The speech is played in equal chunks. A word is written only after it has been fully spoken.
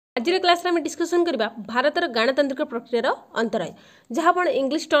आज क्लास में डिस्कसन करबा भारतर गणतांत्रिक प्रक्रिया अंतराय जहाँ आप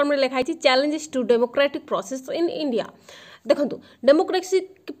इंग्लिश टर्म में लिखाई challenges to democratic process in India. देखो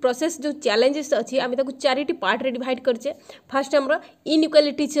डेमोक्रेटिक प्रोसेस जो चैलेंजेस अच्छी आम चारिटी पार्ट रे डिवाइड करचे। फर्स्ट आमर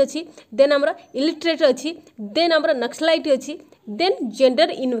इनइक्वालिटीज अच्छी, देन आमर इलिटरेट अच्छी, देन आमर नक्सलाइट अच्छी, देन जेंडर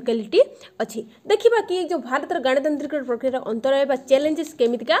इनइक्वालिटी अच्छी। देखिबा कि जो भारत गणतांत्रिक प्रक्रिया अंतराय बा चैलेंजेस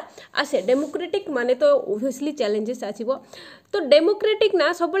केमितिका आसे। डेमोक्रेटिक माने तो ओबियसली चैलेंजेस आसीबो। तो डेमोक्रेटिक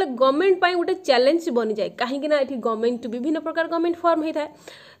ना सब गवर्नमेंट पाई गोटे चैलेंज बनी जाए कहीं एठी गवर्नमेंट विभिन्न प्रकार गवर्नमेंट फॉर्म होता है।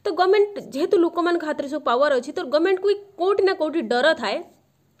 तो गवर्नमेंट जेहेतु लोक मान हाथ में सब पावर अच्छी तो गवर्नमेंट को कोटी ना कोटी डर थाए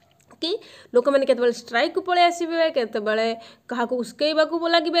कि लोक मैंने केतबेले स्ट्राइक को पळे आसीबे, केतबेले कहा को उस्केइबा को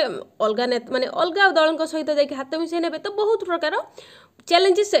लागिबे, अलगा नेता माने अलगा दलक सहित जाके हाथ मिसै नेबे। तो बहुत प्रकार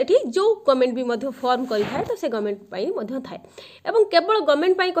चैलेंजेस एठी जो गवर्नमेंट भी मध्य फॉर्म करि थाए तो से गवर्नमेंट पाई मध्य थाए। एवं केवल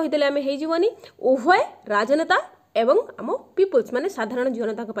गवर्नमेंट पाई कहिदेले आमे हे जीवनी उभय राजनेता एवं आम पीपुल्स माने साधारण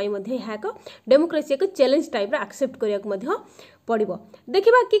जनता पाई मध्य यह एक डेमोक्रेसी एक चैलेंज टाइप एक्सेप्ट करिया पड़िबो।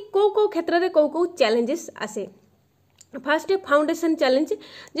 देखिबा कि को क्षेत्र में को चैलेंजेस आसे। फास्ट फाउंडेशन चैलेंज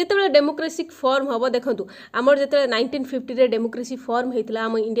जिते डेमोक्रेसी फॉर्म हम देखूँ आमर जो 1950 रे डेमोक्रेसी फॉर्म होता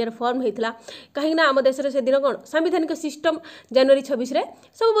आम इंडिया फॉर्म होता कहीं आम देश से दिन कौन सांविधानिक सिस्टम जनवरी 26 रे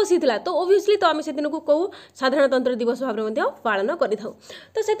सब बसी तो ओबियसली तो आम से दिन को कहूँ साधारणतंत्र दिवस भाव में पालन करें।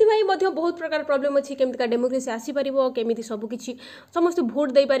 तो से बहुत प्रकार प्रोब्लेम अच्छी केमिका डेमोक्रेसी आसीपर केमी सबकि समस्त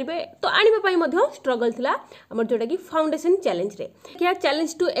भोट दे पारे तो आने स्ट्रगल थिला आमर जोटा कि फाउंडेशन चैलेंज रे। क्या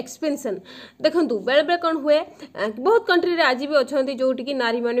चैलेंज टू एक्सपेंशन देखूँ बेले बेले कौन हुए बहुत कंट्री रे आज भी अच्छा जोटि कि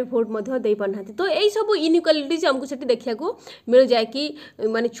नारी माने भोट दे पाना। तो यही सब इनइक्वालिटीज आमको से देखा मिल जाए कि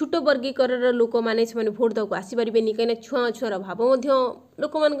माने छोट वर्गीकरण लोक मैंने भोट देवाक आसीपारे कहीं छुआ छुआर भाव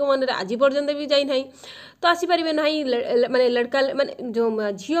लोक मन आज पर्यंत भी जाई नहीं तो आसीपारे ना माने लड़का माने जो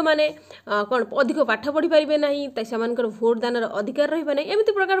झील मैंने कौन अधिक पाठ पढ़ी पारे ना से भोट दान अधिकार रहा ना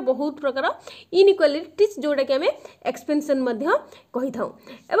एमती प्रकार बहुत प्रकार इनइक्वालिटीज जोटा कि आम एक्सपेंशन कही था।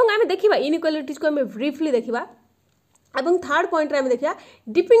 आम देखा इनइक्वालिटीज को आम ब्रीफली देखा। एवं थर्ड पॉइंट आम देखा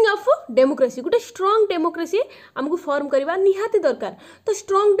डिपिंग ऑफ डेमोक्रेसी गोटे स्ट्रॉन्ग डेमोक्रेसी आमको फॉर्म करवा निहाती दरकार। तो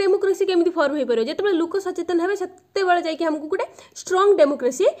स्ट्रॉन्ग डेमोक्रेसी केमी फॉर्म हो पार जो लोक सचेतन हे से जाकि आमको गोटे स्ट्रॉन्ग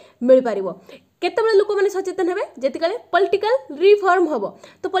डेमोक्रेसी मिल पार। केतबेले लोक मैंने सचेतन हे जिते पॉलिटिकल रिफॉर्म हम।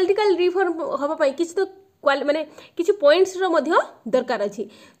 तो पॉलिटिकल रिफॉर्म हाँपाई किसी तो माने किसी पॉइंट्स दरकार अच्छी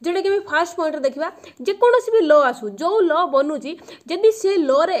जोटा कि फास्ट पॉइंट देखा जेकोसी भी लॉ आसू जो लॉ बनूची जदि से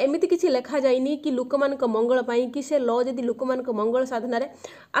लॉ रे एमती किसी लिखा जाइनी कि लोक मान मंगल पाई कि से लॉ जदि लोक मान मंगल साधन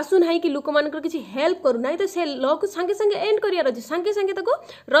आसुना कि लोक मान किसी हेल्प करूना तो से लॉ को सांगे सांगे एंड करार अच्छे सांगे सांगे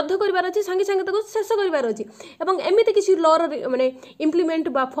रद्द करार अच्छे सांगे सांगे शेष करार अच्छी और एमती किसी लॉ माने इम्प्लीमेंट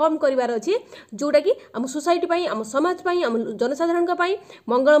बा फॉर्म करार अच्छी जोटा कि आम सोसाइटी आम समाज आम जनसाधारण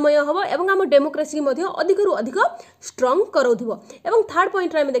मंगलमय हम और आम डेमोक्रेसी अधिकरू अधिक स्ट्रॉन्ग कराउथिबो। एवं थर्ड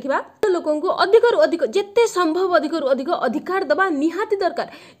पॉइंट रे हम देखिबा लोकों को अधिकरू अधिक जेते संभव अधिकरू अधिक अधिकार दबा निहाती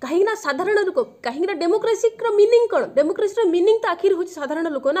दरकार कहीं ना साधारण लोक कहीं डेमोक्रेसी रो मीनिंग कौन डेमोक्रेसी रो मीनिंग तो आखिर होची साधारण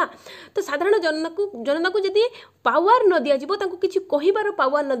लोक ना। तो साधारण जनता को जदि पावर न दिया जिवो तांको किछि कहिबार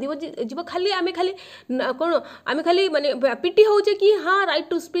पावर न दिवो जिवो खाली आमे खाली कोन आमे खाली माने पिटी होचे कि हां right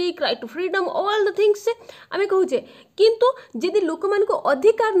to speak right to freedom all the things आमे कहूचे किंतु जदि लोक मान को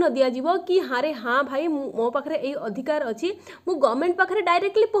अधिकार न दिया जिवो कि हां रे हां भाई मो पाखे यही अधिकार अच्छी मु गवर्नमेंट पाखे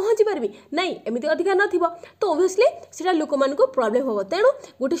डायरेक्टली पहुँची पारि नहीं एमती अधिकार न तो ओबियसली सीटा लोक मान को प्रॉब्लम हम। तेणु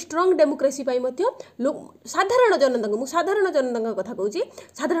गोटे स्ट्रॉन्ग डेमोक्रेसी साधारण जनता साधारण जनता कथा कहूँ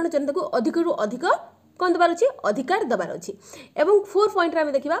साधारण जनता को अधिकरू अधिक कौन दबार अच्छी अधिकार दबार अच्छी। एवं फोर्थ पॉइंट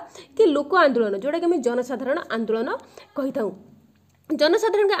आम देखा कि लोक आंदोलन जोटा कि जनसाधारण आंदोलन कही था।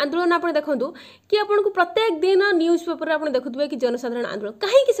 जनसाधारण के आंदोलन आप देखूँ कि आपको प्रत्येक दिन न्यूज पेपर आप देखुए कि जनसाधारण आंदोलन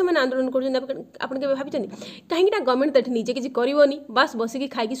कहीं आंदोलन कर भाई कहीं गवर्नमेंट तो निजे किसी करनी बास बसिकी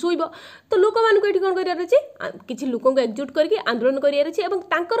खाई शुब तो लोक मानक ये कौन करार किसी लोक एकजुट करके आंदोलन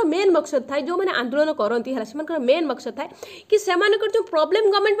करार मेन मकसद थाए जो मैंने आंदोलन करती है से मेन मकसद थाए कि से जो प्रॉब्लम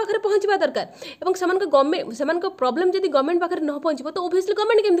गवर्नमेंट पाखे पहुँचा दरकार और से प्रॉब्लम जब गवर्नमेंट पाखे न पहुँच तो ओबियसली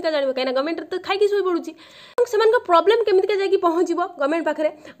गवर्नमेंट केमी जान कहीं गवर्नमेंट तो खाई शुई पड़ुची से प्रॉब्लम केमी जाकि पहुँच गवर्नमेंट पाखे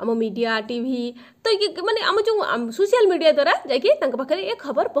आम मीडिया टीवी तो माने आम जो सोशल मीडिया द्वारा जाकि पाखे ये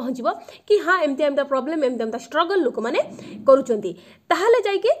खबर पहुँचब कि हाँ एमती एमता प्रॉब्लम एमती स्ट्रगल लोक मैंने करुँचे ताहले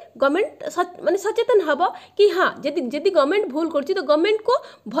जाकि गवर्नमेंट माने सचेतन हम कि हाँ जदि गवर्नमेंट भूल कर तो गवर्नमेंट को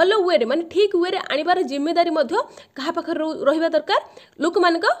भल वे माने ठीक वे आनिबार जिम्मेदारी क्या पाखे रहा दरकार लोक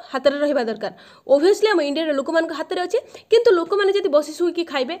मान हाथ में रहा दरकार। ओबियसली आम इंडिया लोक मान हाथ में अच्छे किंतु लोक मैंने जब बसी शुईकी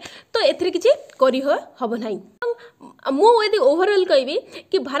खाइबे तो एथिरे किछि करि हम नहीं। मु यदि ओवरऑल सिंपल कहबी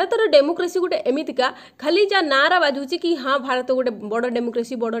कि भारतर डेमोक्रेसी गोटे एमतीका खाली जा नारा बाजुची कि हाँ भारत गोटे बड़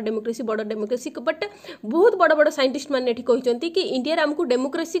डेमोक्रेसी बड़ डेमोक्रेसी बड़ डेमोक्रेसी बट बहुत बड़ बड़ साइंटिस्ट मैंने कहते कि इंडिया आमको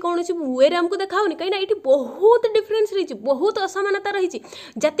डेमोक्रेसी कौन वे आमको देखाऊनी कहीं ये बहुत डिफरेन्स रही बहुत असमानता रही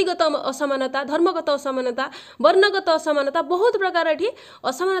जातिगत असमानता धर्मगत असमानता वर्णगत असमानता बहुत प्रकार ये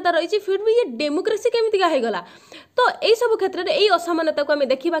असमानता रही फिर भी ये डेमोक्रेसी केमितिका होगला तो यही सब क्षेत्र में यही असमानता को आम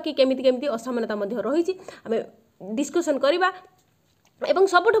देखा कि केमिति केमिति असमानता रही आम डिस्कसन करवा एवं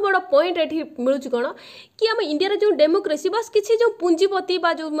सबुठ बड़ पॉइंट ये मिलूँ कौन कि आम इंडिया जो डेमोक्रेसी बस किसी जो पुंजीपति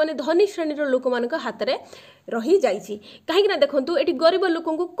बा जो माने धनी श्रेणी लोक मान हाथ में रही जाइए कहीं देखो ये गरीब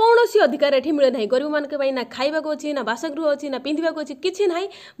लोक कौन सी अधिकार ये मिले ना गरीब मान ना खाइबा अच्छी ना बासगृह अच्छी ना पिंधा अच्छी किसी ना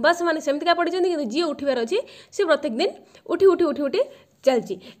बस मैंने सेमतिका पड़ी कि जी उठार अच्छी सी प्रत्येक दिन उठी उठी उठी उठी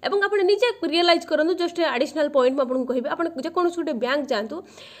चलती एवं आप निजे रियलाइज करूँ जस्ट एडिशनल पॉइंट मुझे कहबी आप जेकोसी गोटे बैंक जातु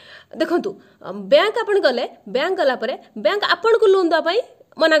देखु बैंक आप गले बैंक गलापर बैंक आपन को लोन देवाई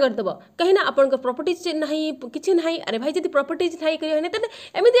मना करदेव कहीं आपन प्रॉपर्टीज ना कि ना अरे भाई जब प्रॉपर्टीज ना तेज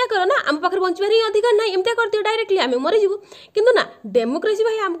एमती कर ना आम पाखे बचार अधिकार ना एमती कर दियो डायरेक्टली आम मरीजु किंतु ना डेमोक्रेसी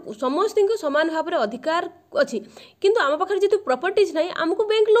भाई समस्त को सामान भाव में अधिकार अच्छी किंतु आम पाखे जो प्रॉपर्टीज ना आमको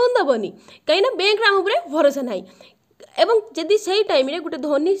बैंक लोन देवनी कहीं बैंक आम भरोसा ना एवं जदि से टाइम रे गोटे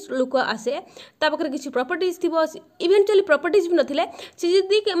धनी लोक आसे पाखे किसी प्रॉपर्टीज थी इवेंचुअली प्रॉपर्टीज भी नथिले से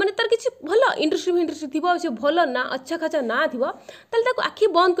जदि माने तार किसी भल इंडस्ट्री थी से भल ना अच्छा खाचा ना थी आखि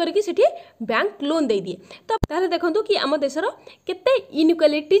बंद करके सेठी बैंक लोन दे दिए तो ताहले देखंतु कि आम देशर केते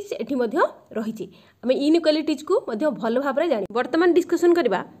इनइक्वालिटीज एठी मध्य रही आम इनइक्वालिटीज को मध्य भल भाव में जानी वर्तमान डिस्कसन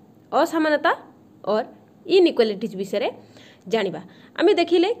करबा असमानता और इनइक्वालिटीज विषय जानिबा आम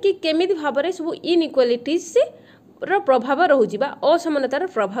देखिले कि केमिति भाव में सब इनइक्वालिटीज प्रभाव रोचे असमानतार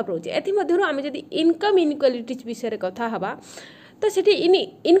प्रभाव रोचे एमध्य आम जब इनकम इनइक्वालिटीज विषय कथा हवा तो सेठी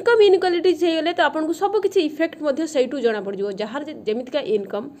इनकम इनइक्वालिटीज होगले तो आपको सब किसी इफेक्ट से जना पड़ जार जमीका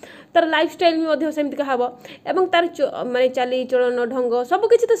इनकम तार लाइफस्टाइल भी सेमतिका हम एवं तार माने चाली चलन ढंग सब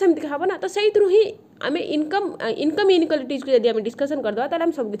किसी तो सेमतिका हम ना तो से ही आम इनकम इनइक्वालिटीज को जब डिस्कसन करदे ताले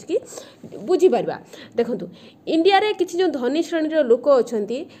हम सब किसी बुझीपर देखु इंडिया रे किसी जो धनी श्रेणी लोक अच्छा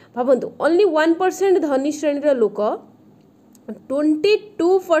भावतु ओनली 1% धनी श्रेणी लोक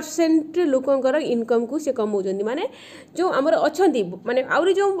 22% लोकंकर इनकम को से कमाउछन्ती माने जो आमर अछंती माने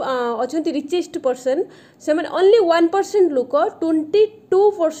आउरी जो अछंती रिचेस्ट पर्सन से माने ओनली 1% लोक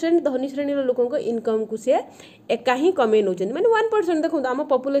 22% धनी श्रेणी लोकंक इनकम को से एका ही कमे नउछन्ती माने 1% देखो आम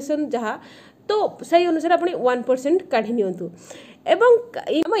पॉपुलेशन जहाँ तो सही अनुसार अपने 1% काढ़ी नियंतु एवं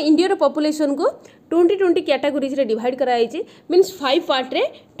आम इंडिया पॉपुलेशन को 20 कैटेगोरीज रे डिवाइड कराई मीन्स 5 पार्ट रे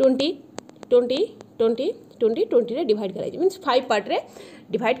 20 रे डिवाइड कराई मीन्स 5 पार्ट रे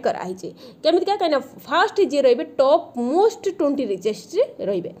डिवाइड कराई केमिति का कहीं फास्ट जी रे टॉप मोस्ट 20 रिचेस्ट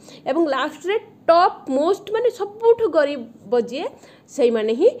रे एवं लास्ट रे टॉप मोस्ट माने सबुठ गरीब जी से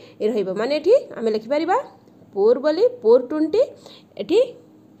माने ही रहिबे माने एठी आमे लिखि परिबा पोर बोली पोर 20 एठी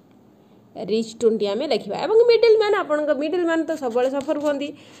रिच 20 आम लिखा एवं मिडिल मैन आपण मिडिल मैन तो सब सफर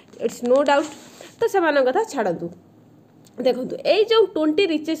होती इट्स नो डाउट तो से कथा छाड़ू देखो यही जो 20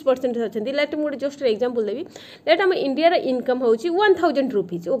 रिचेस्ट परसेंट अच्छा लेट मुझे जस्ट एग्जांपल देवी लेट आम इंडिया इनकम हूँ 1000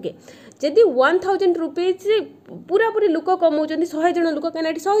 रुपीज ओके जदि 1000 रुपीज पूरा पूरी लोक कमाऊँ 100 जन लोक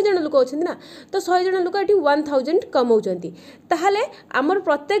कहीं 100 जन लोक अच्छा ना तो 100 जन लोक ये 1000 कमाऊँ ताहले आमर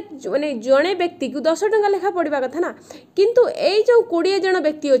प्रत्येक माने जड़े व्यक्ति को 10 टंका लेखा पड़वा कथा ना किंतु यही जो 20 जन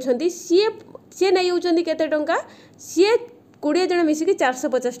व्यक्ति अच्छा सी नहीं होती केते टंका सी 20 जन मिसिकी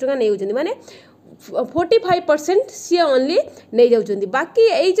 450 टंका नहीं माने 45% सी ओनली नहीं जाऊँच बाकी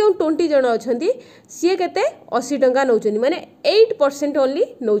यही जो 20 जन अच्छा सी के 80 टंका नौ माने 8% ओनली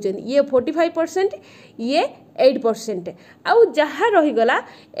नौ ये 45% ये 8% आउ जहाँ रहीगला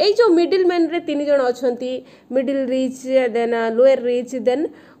यही जो मिडिल मैन रे 3 जन अच्छा middle rich then lower rich then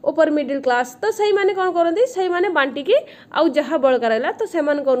ऊपर मिडिल क्लास तो सही माने कौन करती से माने बांटिकी आउ जहाँ बड़का रहा तो से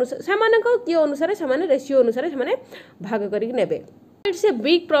अनुसार से रेशियो अनुसार से भाग करके नेबे it's a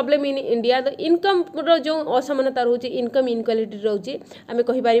big problem in India the income रो जो असमानता रोचे इनकम इनक्वालिटी रोचे आम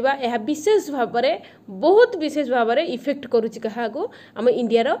कहीपर यह विशेष भाव में बहुत विशेष भाव में इफेक्ट करुच्ची क्या आम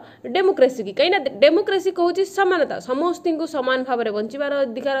इंडिया डेमोक्रेसी की कहीं डेमोक्रेसी कहूँ समानता समस्त को सामान भाव में बंचार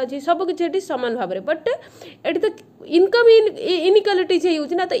अधिकार अच्छी सबकि सामान भाव में बट ये तो इनकम इनइक्वालिटीज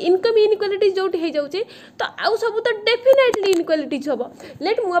होना तो इनकम इनइक्वालिटीज जो हो तो आउ सब तो डेफिनेटली इनइक्वालिटीज हम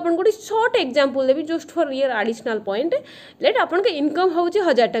लेट मुझे गोटे short example Devi just for year additional point let आपन इनकम हूँ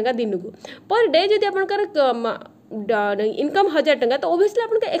 1000 टंका दिन को पर डे जब आपंकर इनकम 1000 टंका तो ओबियसली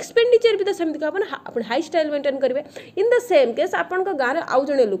आप एक्सपेंडिचर भी तो सेमती हम आप हाई स्टाइल मेंटेन करेंगे इन द सेम केस आपण गाँव में आउ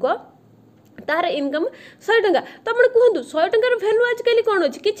जड़े लोक तार इनकम 100 टंका तो आप कहतु 100 टंकार भैल्यू आजिकल कौन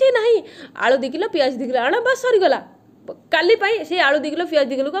अच्छी किसी ना आलू 2 किलो पियाज 2 किलो आना बस सरीगला काली से आलू 2 किलो पियाज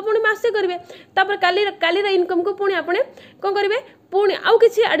 2 किलो को पुणी मासे करेंगे तापर काली इनकम को पुणी आपने कौन करेंगे पुणी आउ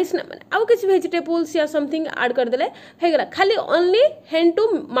किसी एडिशनल माने आउ किसी वेजिटेबल्स या समथिंग ऐड करदेले हेगला खाली ओनली हैंड टू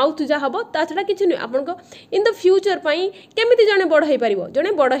माउथ जा हबो ता छडा किछि नै आपनको इन द फ्यूचर पई केमिति जने बड़ हे परिबो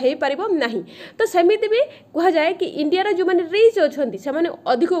जने बड़ हे परिबो नाही तो सेमिति भी कहा जाए कि इंडिया रे जो माने रिच अछंती से माने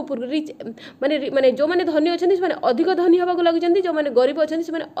अधिक ऊपर रिच माने जो माने धनी अछंती से माने अधिक धनी हबा को लागुचंती जो माने गरीब अछंती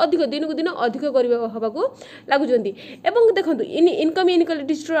से माने अधिक दिन को दिन अधिक गरीब हबा को लागुचंती एवं देखंतु इनकम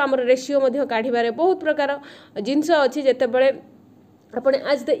इनइक्वालिटीज रो हमर रेशियो मध्ये काढिबारे बहुत प्रकार जिंस अछि जेते बळे आपण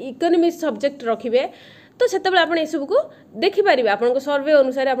आज द इकोनॉमिक्स सब्जेक्ट रखिबे तो सेते आपण ए सब को देखि परिबे आपण सर्वे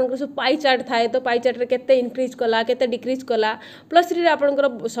अनुसार आपण सब पाई चार्ट थाए तो पाई चार्ट रे केते इंक्रीज कला केते डिक्रीज कला +3 रे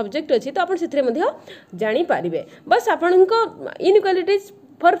आपण सब्जेक्ट अछि तो आपण सेथरे मध्ये जानि परिबे बस आपण इनइक्वालिटीज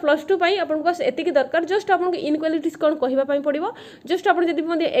फॉर +2 पाई आपण बस एतिकी दरकार जस्ट आपण इनइक्वालिटीज कोन कहिबा पाई पड़िबो जस्ट आपण जदी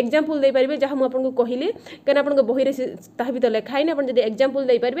मध्ये एग्जांपल दे परिबे जहा हम आपण को कहिली केन आपण बही रे ताहि भी तो लेखाइ नै आपण जदी एग्जांपल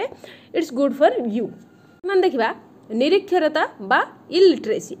दे परिबे इट्स गुड फॉर यू मान देखिबा निरक्षरता बा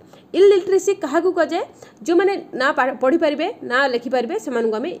इलिटरेसी क्या कहुए जो मैंने ना पढ़ी पारे ना लिखि पारे से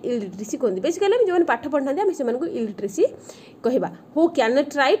आम इलिटरेसी कहते बेसिकली जो मैंने पाठ पढ़ा आम से इलिटरेसी कहवा who can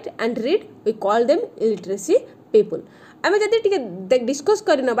not right and read we call them illiteracy people आम जब डिस्कस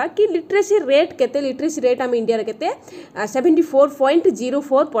करनबा कि लिटरेसी रेट केते लिटरेसी रेट आम इंडिया केते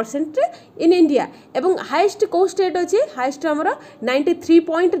 74.04% इन इंडिया एवं हाईएस्ट को स्टेट अच्छी हाईएस्ट आमर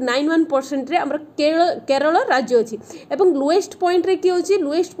 93.91% रे आमर केरल राज्य अच्छी एवं लोएस्ट पॉइंट रे किए अच्छी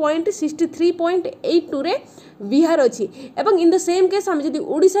लोएस्ट पॉइंट 63.82 रे बिहार अच्छी एवं इन द सेम केस आम जब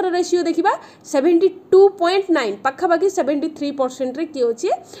ओडिशार रेशियो देखा 72.9 पाखापाखि 73% रे किए अच्छी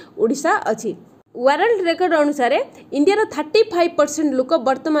ओडिशा अच्छी वर्ल्ड रेकर्ड अनुसार इंडिया 35% लोक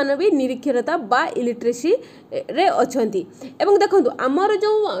वर्तमान भी निरक्षरता बा इलिटरेसी रे अछंती एवं देखंतु आमर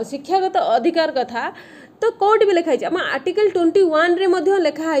जो शिक्षागत अधिकार कथा तो कोड भी लिखाई आम आर्टिकल 21 रे मध्य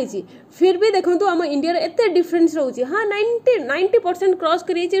लिखाई फिर भी देखंतु आम इंडिया एते डिफरेंस रहउची हाँ 90% क्रॉस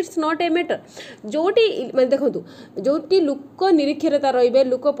करी इट्स नॉट ए मैटर जोटी माने देखंतु जोटी लोक निरक्षरता रहिबे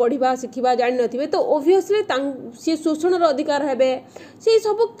लोक पढ़िबा शिखिबा जानि नथिबे तो ऑब्वियसली से शोषण रो अधिकार हेबे से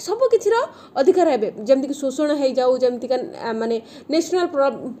सब किछिर अधिकार हेबे जेमति कि शोषण हे जाऊ जेमति का माने नेशनल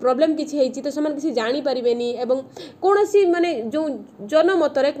प्रॉब्लम किछि हेछि तो समान किछि जानि परिबेनी एवं कोनोसी माने जो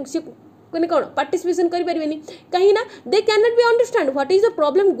जनमत रे कौन पार्टिसिपेशन करें कहीं ना they can not be understand what is the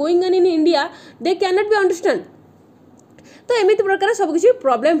problem going on in India they can not be understand तो एमती प्रकार सबकिछि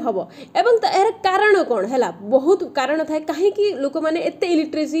प्रॉब्लम हम एवं यार कारण कौन है बहुत कारण थाए कहीं लोक मैंने एते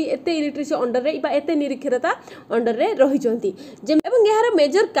इलिटरेसी अंडर रे एते निरक्षरता अंडर रे रही एवं यार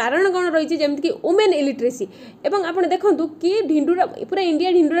मेजर कारण कौन रही जमीक कि वुमेन इलिटरेसी एवं आप देखूँ कि ढिंडुरा पूरा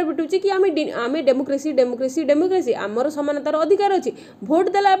इंडिया ढिंडुरा पिटुची कि आम डेमोक्रेसी आमर समानतार अधिकार अच्छी भोट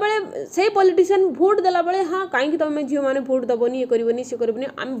देला बेले से पॉलिटिशियन भोट देला बेले हाँ कहीं तुम झील मैंने भोट दबनी ये करबनी से करबनी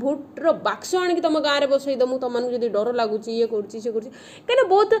आम भोटर बाक्स आणिक तुम गाँव में बसई दमु तुमको जब डर लगुच ये कहीं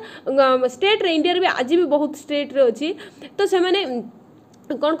बहुत स्टेट रे इंडिया रे आज भी बहुत स्टेट रे अच्छी तो से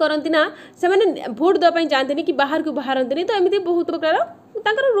कौन करती ना से भोट देवाई जाती कि बाहर को बाहरती तो एमती बहुत प्रकार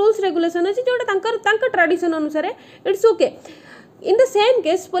रूल्स रेगुलेशन अच्छी जोटा ट्रेडिशन अनुसार it's okay in the same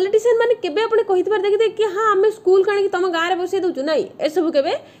case politician माने केबे आपने कहितबार देखिते कि हाँ आम स्कूल काणी तुम गाँव में बसई दउछु नहीं ए सब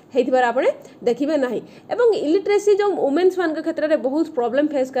केबे हेतिबार आपने देखिबे नहीं एवं इलिटरेसी जो वुमेन्स मान क्षेत्र में बहुत प्रॉब्लम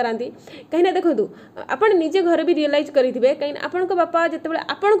फेस कराती कहीं ना देखो आपन निजे घर भी रियलाइज करेंगे कहीं आपण बापा जिते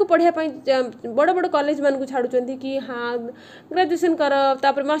आपण को पढ़ाई बड़ बड़ कॉलेज मान को छाड़ुंट कि हाँ ग्रेजुएशन कर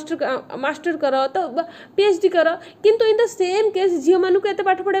तापर मास्टर कर तो पीएचडी कर किंतु इन द सेम केस झील मान को एत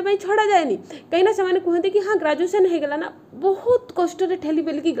पाठ पढ़ाई छड़ा जाए कहीं ना से कहते कि हाँ ग्रेजुएशन होगला ना बहुत कष्ट ठेली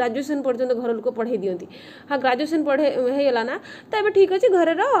पेलिकी ग्रेजुएशन पर्यंत घर लोक पढ़ाई दिखती हाँ ग्रेजुएशन पढ़े होगला ना तो ये ठीक अच्छे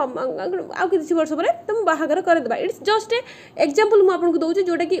घर आउ किसी वर्ष पर तुम बाहागर करदेबा इट्स जस्ट ए एग्जांपल मु आपन को दउची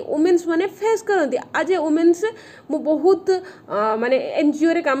जोटा कि वुमेन्स माने फेस करंती आज ए वुमेन्स मु बहुत माने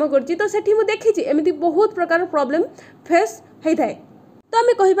एनजीओ रे काम करची तो सेठी मु देखिची एमिति बहुत प्रकार प्रॉब्लम फेस हेइ थाए तो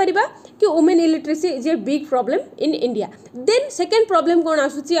आम कहीपर कि women illiteracy is a big problem in India then second problem कौन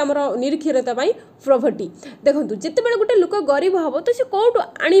आसूची आमर निरक्षरता प्रॉपर्टी देखो जिते गोटे लोक गरीब हम तो सी कौटू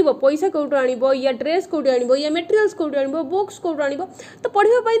आण पैसा कौटू आण या ड्रेस कौटू आण या मेटेरियल्स कौटू आण बुक्स कौटू आण तो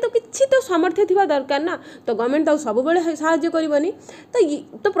पढ़ाई तो किसी तो सामर्थ्य थी दरकार ना तो गवर्नमेंट तो सब साहाय्य करनी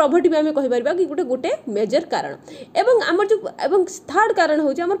तो प्रॉपर्टी भी आम कहीपर कि गोटे गोटे मेजर कारण एवं आमर जो एवं थर्ड कारण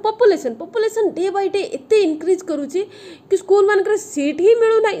हूँ आम पॉपुलेशन डे बाय डे एत इनक्रीज करुच्ची कि स्कूल मानक सीट कोठी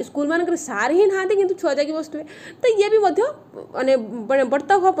मिलूना स्कूल मानक सार ही ना कि छुआ जाकि बसुए तो ये भी माने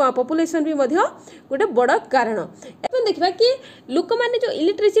बढ़ता हुआ पॉपुलेशन भी गोटे बड़ कारण। एवं देखा कि लोक मैंने जो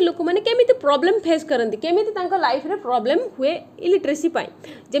इलिटरेसी लोक मैंने केमी प्रॉब्लम फेस करती केमी लाइफ रे प्रॉब्लम हुए इलिटरेसी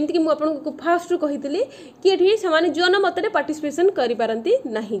जमीक मुझे फास्ट कही कि ये से जनमत पार्टिसिपेशन करपारती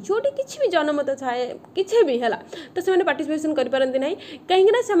ना जो किसी भी जनमत थाए किसी भी है तो से पार्टिसिपेशन करपारती ना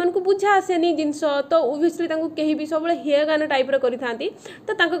कहीं बुझा आसेनी जिनस तो ओबियसली कहीं भी सब हे गान टाइप करी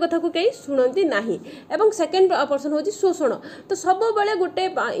तो कथा को कहीं शुणती ना। एवं सेकेंड पर्सन हूँ शोषण तो सब बड़े गोटे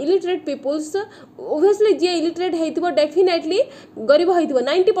इलिटरेट पीपुल्स ओबियसली जी इलिटरेट हो डेफिनेटली गरीब हो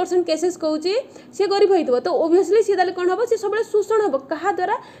 90% केसेस कहूँ सी गरीब हो तो ओबियसली सी कौन हम सी सब शोषण हम क्या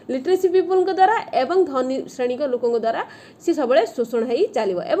द्वारा लिटरेसी पीपुल द्वारा एवं धनी श्रेणी लोकों द्वारा सी सब शोषण हो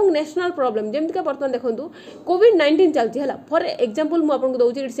चलो। एवं नेशनल प्रॉब्लम जमीक बर्तमान देखो कोविड-19 चलती है फॉर एग्जांपल मुझे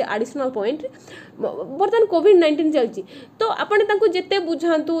दूसरी इट्स एडिशनल पॉइंट बर्तमान कोविड-19 चलती तो आपको जिते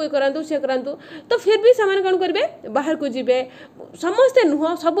बुझातु ये करातु सी करातु तो फिर भी से कौन करेंगे बाहर को जी समस्ते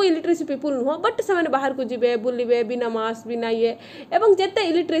नुह सब इलिटरेसी पीपुल नुह बट से बाहर को जी बुलवे बिना मास्क बिना ये एवं जिते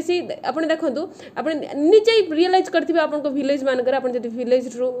इलिटरेसी आपने देखो आपने निजे रियलाइज करेंगे आप विलेज मानक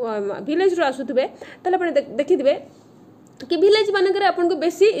विलेज रू आसुवे तो देखिए कि विलेज मानक आपको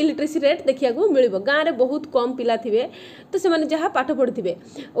बेसी इलिटरेसी रेट देखा मिल गाँव में बहुत कम पिला थे तो से जहाँ पाठ पढ़ी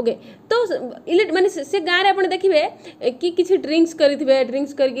ओके तो माने से गाँव में आप देखिए कि किसी ड्रिंक्स करेंगे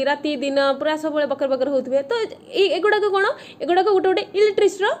ड्रिंक्स करके राति दिन पूरा सब बकर बकर होते तो एगुड़ाक कौन एगुड़ाक गोटे गोटे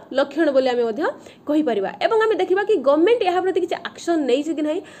इलिटरेसी लक्षण बोली आम कहीपर। एवं आम देखा कि गवर्नमेंट यहाँ प्रति किसी एक्शन नहीं कि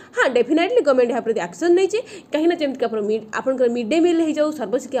नहीं हाँ डेफिनेटली गवर्नमेंट यहाँ प्रति एक्शन नहीं कहीं जमीक आप मिड डे मिल हो जाऊ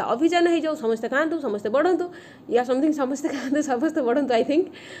सर्वशिक्षा अभियान हो जाऊ समस्ते खातु समस्ते बढ़ंतु या समथिंग समस्ते खाते समस्ते बढ़ंतु आई थिंक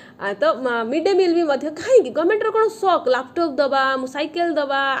तो मिड डे मिल भी कहीं गवर्नमेंट कौन शौक लैपटॉप दबा साइकेल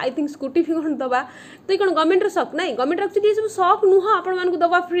दबा आई थिंक स्कूटी भी कौन दबा तो ये कौन गवर्नमेंट शौक ना गवर्नमेंट एक्चुअली सब शौक नुह आपण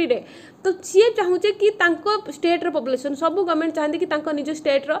दबा फ्री रे तो सी चाहूचे कि स्टेट पॉपुलेशन सब गवर्नमेंट चाहते कि निज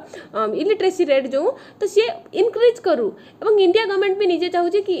स्टेट इलिटरेसी रेट जो तो सी इनक्रीज करू एवं इंडिया गवर्नमेंट भी निजे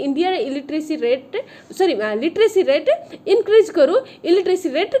चाहूचे कि India illiteracy rate sorry literacy rate increase करू इलिटरेसी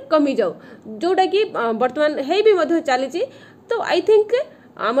रेट कमी जाऊ जोटा कि बर्तमान है भी चली तो आई थिंक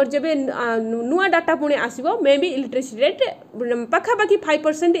आमर जब नुआ डाटा पुणी आसो मे भी इलिटरेसी रेट पाखापाखि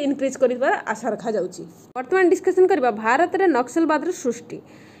 5% इनक्रीज कर आशा रखा जाउची। वर्तमान डिस्कसन करबा भारत रे नक्सलवाद सृष्टि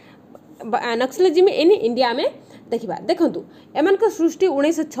नक्सलिज्म इन इंडिया में देखा देखूँ एम सृष्टि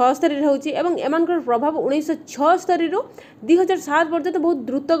 1976 होची एवं एम प्रभाव 1976 रु 2007 पर्यंत बहुत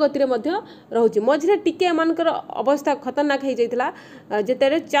द्रुत गति रोचे मझे टिके एमनकर अवस्था खतरनाक हो जाता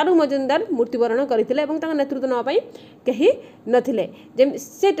जिते चारू मजुमदार मृत्युवरण करते नेतृत्व नापी कहीं नथिले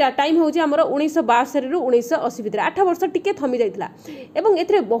से टाइम हूँ आमर 1962 रु 1980 भितर 8 वर्ष टिके थमी जाता एवं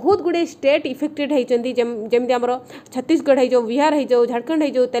ए बहुत गुड़े स्टेट इफेक्टेड होती जमी आमर छत्तीसगढ़ हो बिहार हो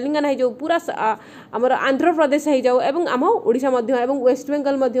झारखंड हो तेलंगाना हो पूरा आमर आंध्र प्रदेश हो जाओ एवं आम ओडिशा मध्य एवं वेस्ट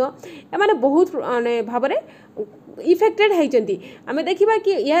बेंगल मध्य एमाने बहुत भाव इफेक्टेड होती आम देखा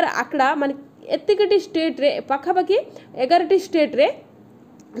कि यार आंकड़ा माने एतिकटी स्टेट रे पाखापाखि 11टी स्टेट रे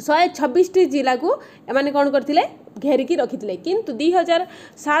 126 जिला को एमाने कौन करथिले घेरिकी रखिथिले किंतु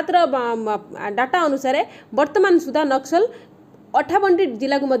 2007 डाटा अनुसार वर्तमान सुधा नक्सल 58टी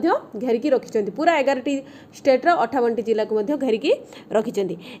जिला को घेरिकी रखिंट पूरा 11टी स्टेट 58टी जिला को घेरिकी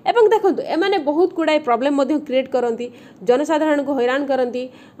रखिंट एवं देखो एमाने बहुत गुड़ाए प्रॉब्लम क्रिएट करती जनसाधारण को हैरान करती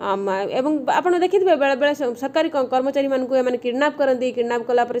एवं आपड़ देखिए बेले बेले सरकारी कर्मचारी मानक किडनैप करती किडनैप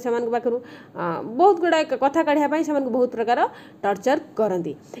कलापर से बहुत गुड़ाए कथा काढ़ापी से बहुत प्रकार टर्चर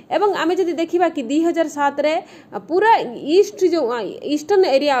करती एवं आम जब देखा कि 2007 पूरा ईस्ट जो ईस्टर्न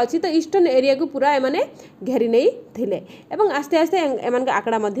एरिया अच्छी तो ईस्टर्न एरिया को पूरा एमाने घेरी नहीं थिले एवं आस्ते आस्ते एमान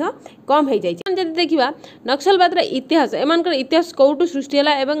आंकड़ा कम हो जाए। जब देखा नक्सलवाद इतिहास एमान इतिहास कौटू सृष्टि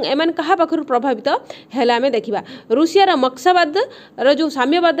है एवं एमान कहा पाखर प्रभावित है आम देखा रूसिया मक्साबाद जो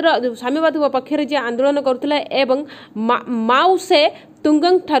साम्यवाद पक्षर जी आंदोलन करुला एवं माओ से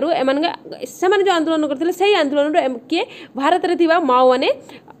तुंगंग ठारू एमान जो आंदोलन करते से आंदोलन किए भारत में माओ मैंने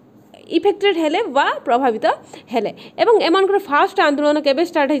इफेक्टेड हेले वा प्रभावित हेले एवं एमानकर फास्ट आंदोलन केबे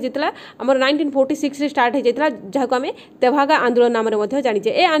स्टार्ट होता आमर 1946 स्टार्ट होता जहाँ आम तेभागा आंदोलन नाम जानीचे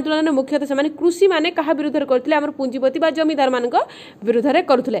ए आंदोलन मुख्यतः से कृषि माने कहा विरुद्ध करते आम पुंजीपति व जमीदार मान विरुद्ध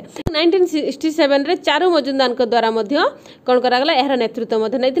करुले 1967 चारू मजुमदार द्वारा कौन करागला यार नेतृत्व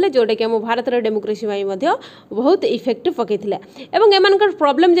नहीं जोटा कि आम भारत डेमोक्रेसी बहुत इफेक्ट पकईला एवं एमानकर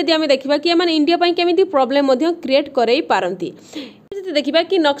प्रॉब्लम जदि आम देखा कि इंडिया केमी प्रॉब्लम क्रिएट करई पारती देखा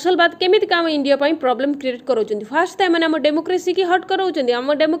कि नक्सलवाद केमिति काम इंडिया ପାଇଁ प्रोब्लेम क्रिएट कराउछन्ती फर्स्ट टाइम माने हम डेमोक्रेसी की हट कराउछन्ती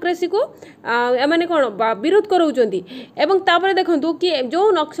हम डेमोक्रेसी को माने कोन विरोध कराउछन्ती एवं तापर देखंतु कि जो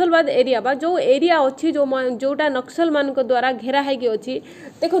नक्सलवाद एरिया बा जो एरिया अछि जोटा नक्सल मान द्वारा घेरा है कि अछि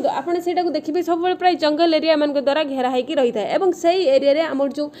देखंतु आपण सेटा को देखिबे सब प्राय जंगल एरिया मान द्वारा घेरा है कि रही थाए एवं सही एरिया रे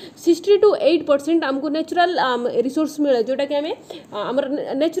हमर जो 60 to 8% हमको नेचुरल रिसोर्स मिले जोटा कि हमें हमर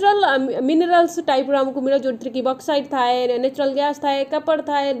नेचुरल मिनरल्स टाइप रो हमको मिले जोथि कि बॉक्साइट थाए नेचुरल गैस थाए कपड़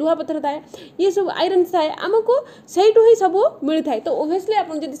थाए लुहा पत्थर थाए ये सब आयरन थाए हमको सहीठू ही सब मिली थाए तो ओबियसली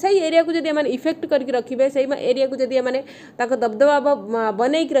आपण जदी सही एरिया को जदी माने इफेक्ट करके रखिबे सही एरिया को जदी माने ताको दबदबा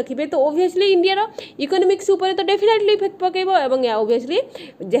बनै के रखिबे तो ओबियसली इंडिया रो इकोनॉमिक्स ऊपर तो डेफिनेटली इफेक्ट पकेबो एवं या ओबियसली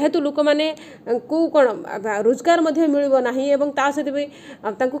जेहेतु लोक माने को कोन रोजगार मध्ये मिलबो नाही एवं ता सहित भी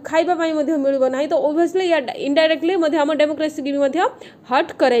तांको खाइबा पई मध्ये मिलबो नाही तो ओबियसली या इनडायरेक्टली मध्ये हम डेमोक्रेसी की मध्ये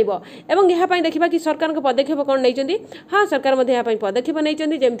हट कराइबो एवं यहा पई देखिबा कि सरकार को पदक्षेप कोन नै चंदी हां सरकार मध्ये यहा पई पदक्षेप नै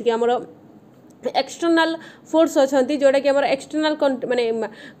चंदी जेमति कि हमर एक्सटर्नल फोर्स अच्छा जोटा कि आम एक्सटर्नल माने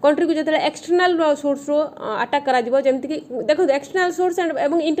कंट्री को जो एक्सटर्नल सोर्स रो अटैक करा दिबो जेमति कि देखो external source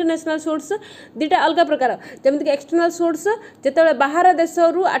and international source दुटा अलग प्रकार जेमति कि एक्सटर्नल सोर्स जेतेबेले बाहर देश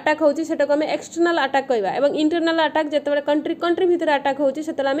रु अटैक होची सेटा को हम एक्सटर्नल अटैक कहबा एवं इंटरनल अटैक जेतेबेले कंट्री भीतर अटैक होची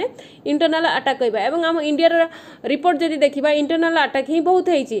सेतेला हम इंटरनल अटैक कहबा एवं हम इंडिया रो रिपोर्ट जदी देखिबा इंटरनल अटैक ही बहुत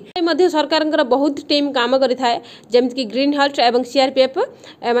हेची मध्ये सरकार बहुत टीम काम करि थाए जेमति कि ग्रीन हर्ट एवं CRPF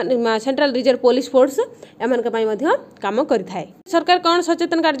central reserve police force एमन काम करिथाए सरकार कौन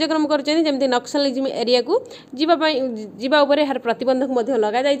सचेतन कार्यक्रम करछेनि जेमति नक्सलिज्म एरिया को जीवा उपरे हर प्रतिबंधक मध्ये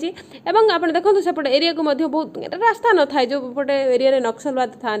लगा जायछि एवं आपण देखंतु सेपट एरिया को मध्ये बहुत रास्ता न थाए जो पटे एरिया रे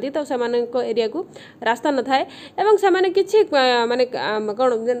नक्सलवाद थांती तो सेमान को एरिया को रास्ता न थाए एवं सेमाने किछि माने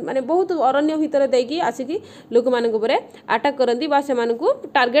कोन माने बहुत अरण्य भीतर देकी आसिकी लोक मानक उपरे अटैक करंती बा सेमान को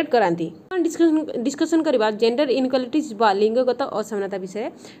टार्गेट करांती डिस्कशन करबा जेंडर इनइक्वालिटीज बा लिंगगत असमानता विषय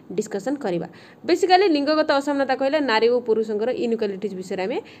डिस्कशन करबा बेसिकली लिंगगत असमानता कहले नारी और पुरुषंकर इनइक्वालिटीज विषय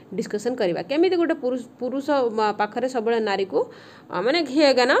में डिस्कशन करबा केमिति गोटे पुरुष पाखरे सबले नारी को माने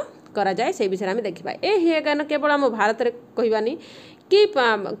हेयगान करा जाए से विषय में देखिबा ए हेयगान केवल हम भारत रे कहबानी कि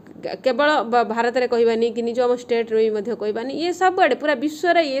केवल भारत रे कहबानी कि निज हम स्टेट रे मध्ये कहबानी ये सब आड़े पूरा विश्व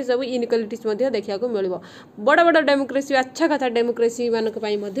रे ये सब इनइक्वालिटीज मध्ये देखिया को मिलबो बड़ बड़ डेमोक्रेसी अच्छा कथा डेमोक्रेसी मानक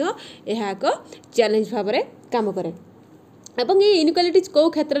पई मध्ये एहा एक चैलेंज भाबरे काम करे एवं ये इनइक्वालिटीज को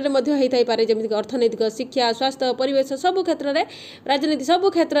क्षेत्र में मध्य होई थाई पारे जेमिति अर्थनैतिक शिक्षा स्वास्थ्य परिवेश सब क्षेत्र में राजनीति सब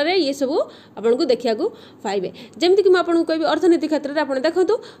क्षेत्र में ये सब आपन को देखिया को पाइबे जेमिति कि म आपन को कहबी अर्थनैतिक क्षेत्र में आपन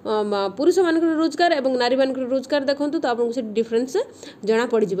देखंतु पुरुष मानक रोजगार एवं नारी मानक रोजगार देखंतु तो आपन को से डिफरेंस जना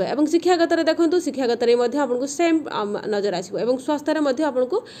पड़ जिवो एवं शिक्षागत रे देखंतु शिक्षागत रे मध्य आपन को सेम नजर आसीबो एवं स्वास्थ्य रे मध्य आपन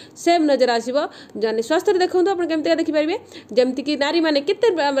को सेम नजर आसीबो जाने स्वास्थ्य रे देखंतु आपन केमते देखि पारिबे जेमिति कि नारी माने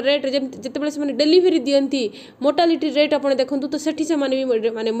केते रेट जेते बेले से डेलीवरी दियंती मोर्टालिटी रेट आपन देखंतु तो सेठी से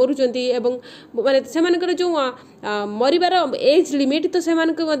माने मरुचंती एवं माने सेमानकर जो मरिबार एज लिमिट तो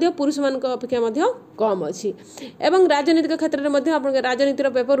सेमानक मध्ये पुरुष मानक अपेक्षा मध्ये कम अछि एवं राजनीतिक क्षेत्र में मध्ये आपन राजनीतिर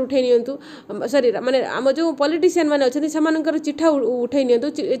पेपर उठै नियंतु सॉरी माने हम जो पॉलिटिशियन माने अछथि सेमानकर चिठा उठै नियंतु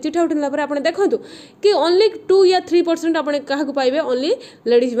चिठा उठला पर आपन देखंतु कि ओनली 2 या 3% आपन काहा को पाइबे ओनली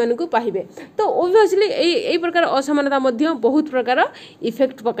लेडीज मान को पाइबे तो ऑब्वियसली एई प्रकार असमानता मध्ये बहुत प्रकार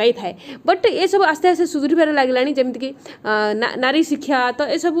इफेक्ट पकाई थाए बट ए सब आस्ते आस्ते सुधरिबार लागलानी जेमिति कि नारी शिक्षा तो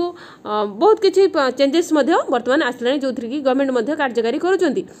ये सब बहुत किसी चेंजेस वर्तमान आसलानी जो कि गवर्नमेंट मध्य कार्यकारी करुँच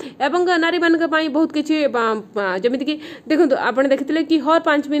एवं नारी मानक बहुत किसी जमीती कि देखो आपने देखते कि हर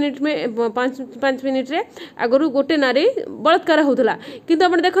 5 मिनिट में 5 मिनिट रे आगु गोटे नारी बलात्कार होता किंतु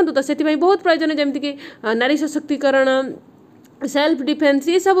आपने देखो तो से बहुत प्रयोजन जमीती कि नारी सशक्तिकरण सेल्फ डिफेन्स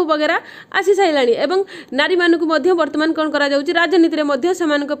ये सब वगैरह आसी साइलानी एवं नारी मानक वर्तमान कौन करा जाउची राजनीति रे मध्य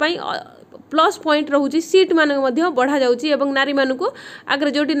समानक पई प्लस पॉइंट रोचे सीट मान बढ़ा जाउची एवं नारी मानक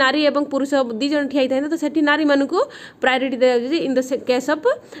आगे जोटी नारी एवं पुरुष दी जन ठिया था तो सेठी नारी मानक प्रायोरिटी दिया जाउची in the case of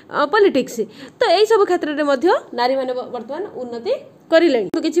politics तो यही सब क्षेत्र में मध्य नारी माने वर्तमान उन्नति करिलेनी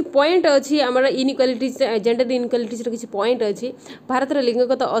तो किछि पॉइंट अछि हमर इनइक्वालिटीज जेंडर इनइक्वालिटीज रो किछि पॉइंट अछि भारत रे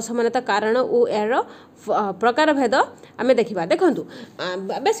लिंगगत असमानता कारण ओ एरो प्रकार भेद आमे देखिबा देखंतु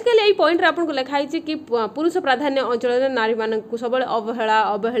बेसिकली एई पॉइंट रे आपन को लिखा हिछि कि पुरुष प्राधान्य अंचल रे नारी मानन को सबले अवहेला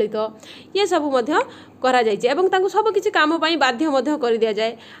अवहेलित ये सब मध्य करा जायछि एवं तांको सब किछि काम पई बाध्य मध्य कर दिया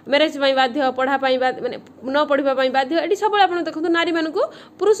जाय मैरिज पई बाध्य पढ़ा पई माने न पढ़िबा पई बाध्य एटी सब आपन देखंतु नारी मानन को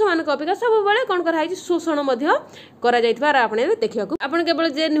पुरुष मानन को अपेक्षा सब बेले कोन करा हिछि शोषण मध्य करा जायथिबा आपन देखिया को आपन केवल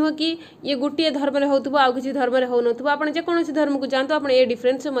जे नुह कि ये गोटे धर्म रे होतबो आ किछि धर्म रे हो नथबो आपन जे कोनोसी धर्म को जानतो आपन ए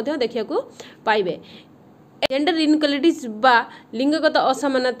डिफरेंस मध्य देखिया को पाइबे जेंडर इनइक्वालिटीज बा लिंगगत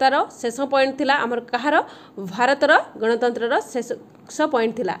असमानतार शेष पॉइंट थिला आमर कहार भारतर गणतंत्रर शेष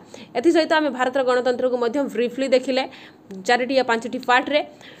पॉइंट थिला। एथि सहित आम भारतर गणतंत्र को मध्य ब्रीफली देखिले 4टी या 5टी पार्ट रे।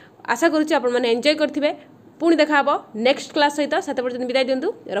 आशा करूची आपण माने एंजॉय करथिबे। पुणी देखा हबो नेक्स्ट क्लास सहित सेते पर्यंत विदाय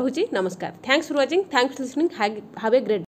दियंतु। रहुची नमस्कार। Thanks for watching, thanks for listening, have a great